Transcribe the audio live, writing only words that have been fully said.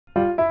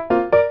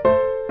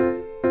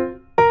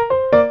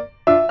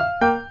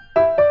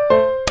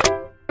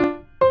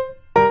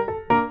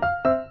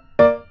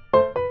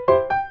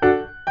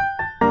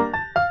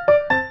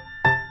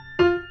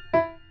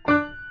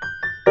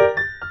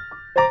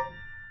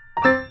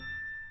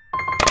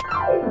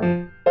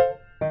Good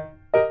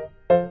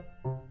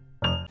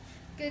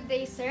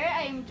day, sir.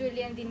 I am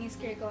Juliane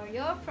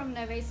from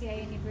Nueva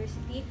Ecija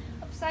University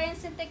of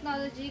Science and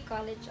Technology,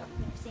 College of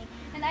Nursing,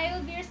 and I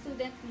will be your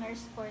student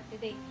nurse for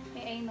today.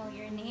 May I know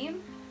your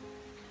name?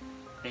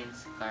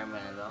 Prince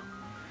Carmelo.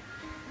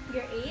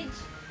 Your age?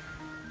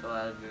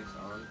 12 years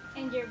old.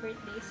 And your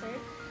birthday, sir?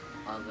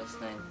 August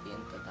 19,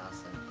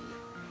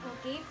 2008.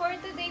 Okay, for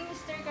today,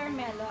 Mr.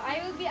 Carmelo,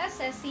 I will be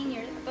assessing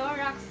your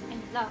thorax and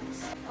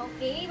lungs.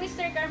 Okay,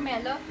 Mr.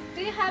 Carmelo,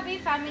 do you have a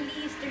family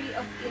history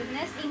of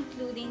illness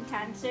including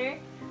cancer,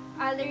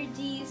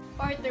 allergies,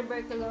 or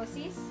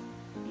tuberculosis?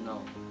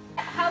 No.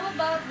 How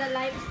about the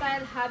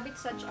lifestyle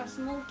habits such as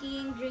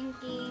smoking,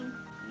 drinking?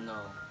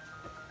 No.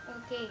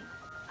 Okay.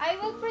 I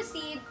will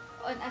proceed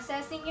on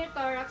assessing your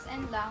thorax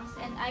and lungs,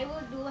 and I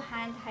will do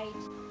hand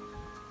hygiene.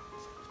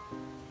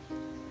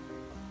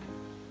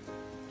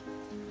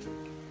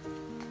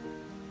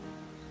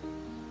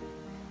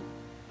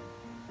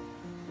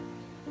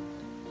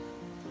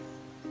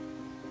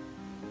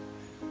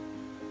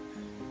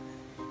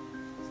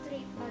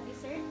 Straight body,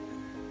 sir.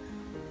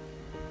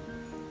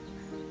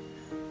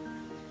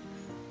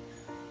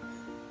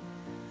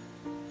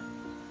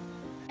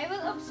 I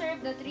will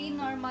observe the three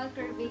normal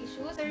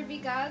curvatures: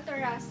 cervical,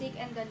 thoracic,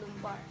 and the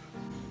lumbar.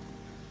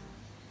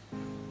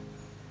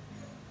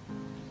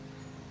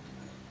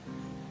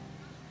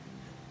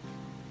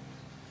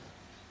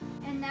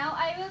 And now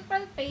I will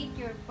palpate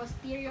your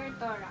posterior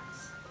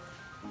thorax.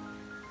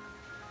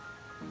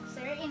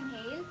 Sir,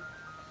 inhale.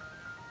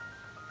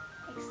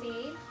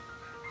 Exhale.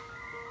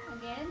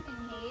 Again,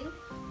 inhale.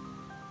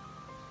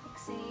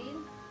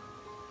 Exhale.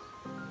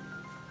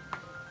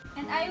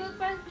 And I will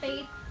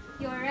palpate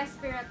your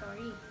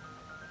respiratory.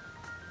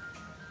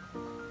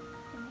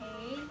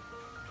 Inhale.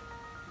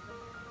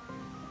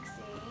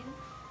 Exhale.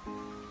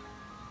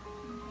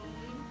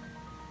 Inhale.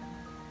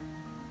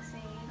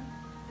 Exhale.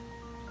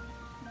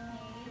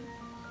 Inhale.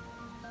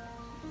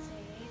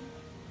 Exhale.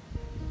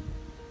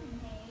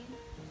 Inhale.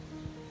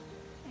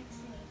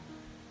 Exhale.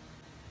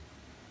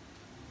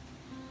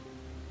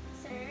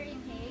 Sir,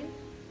 inhale.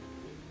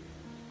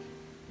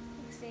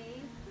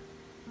 Exhale.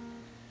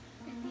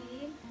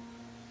 Inhale.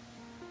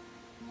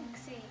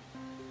 Exhale.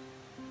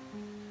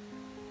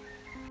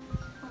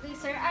 Okay,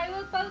 sir, I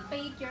will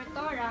palpate your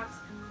thorax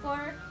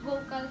for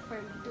vocal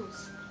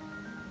fermitus.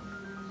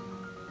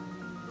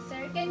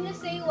 Sir, can you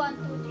say 1,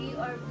 2, 3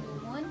 or blue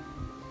moon?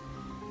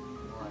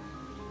 1,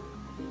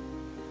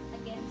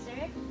 Again,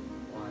 sir. 1,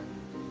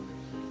 2,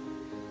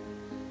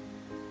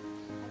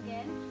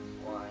 Again.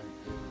 1,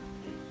 2,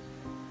 3.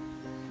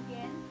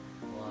 Again.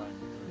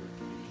 1, 2,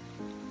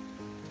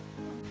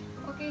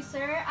 3. Okay,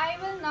 sir, I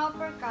will now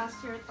percuss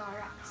your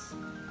thorax.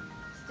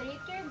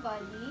 Straight your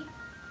body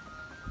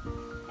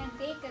and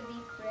take a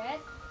deep breath.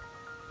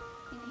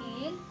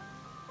 Inhale.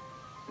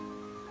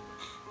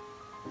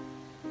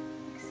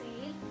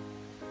 Exhale.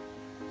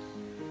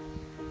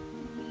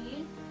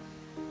 Inhale.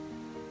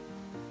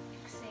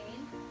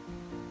 Exhale.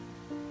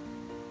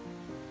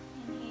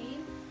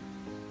 Inhale.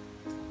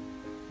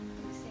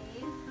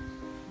 Exhale.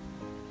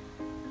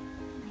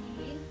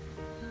 Inhale.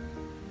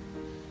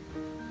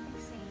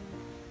 Exhale.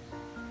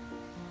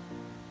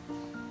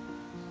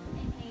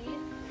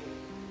 Inhale.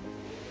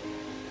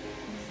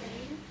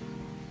 Exhale.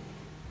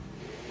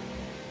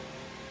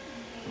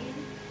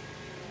 Inhale.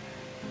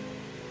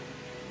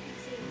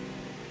 Exhale.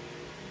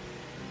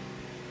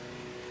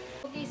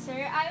 Okay, sir,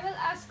 I will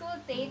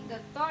auscultate the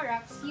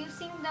thorax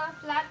using the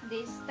flat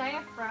disc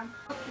diaphragm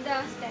of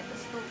the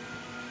stethoscope.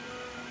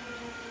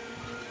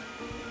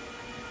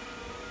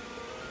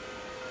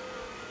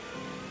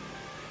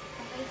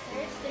 Okay,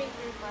 sir, straight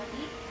your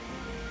body.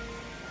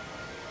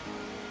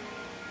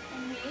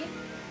 Inhale.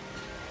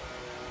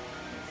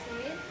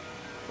 Exhale.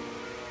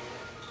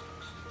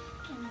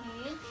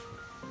 Inhale.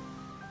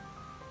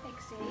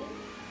 Exhale.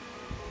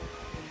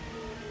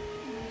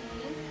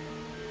 Inhale.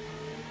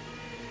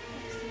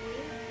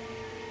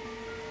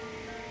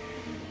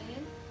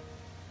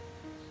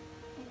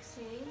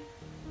 Exhale.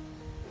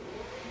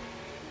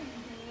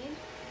 Inhale. Exhale. Inhale.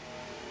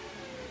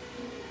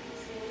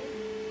 Exhale.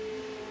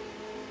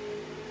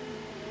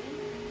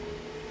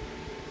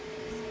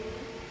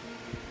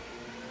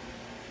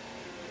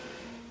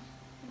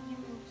 Can you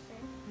move,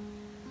 sir?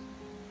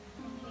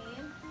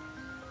 Inhale.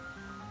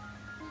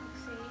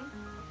 Exhale.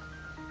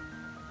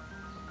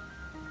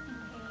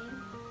 Inhale.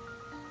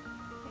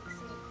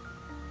 Exhale.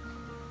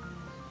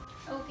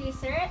 Okay,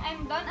 sir.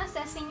 I'm done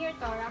assessing your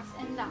thorax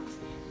and lungs.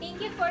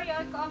 Thank you for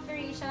your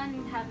cooperation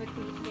and have a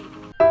great day.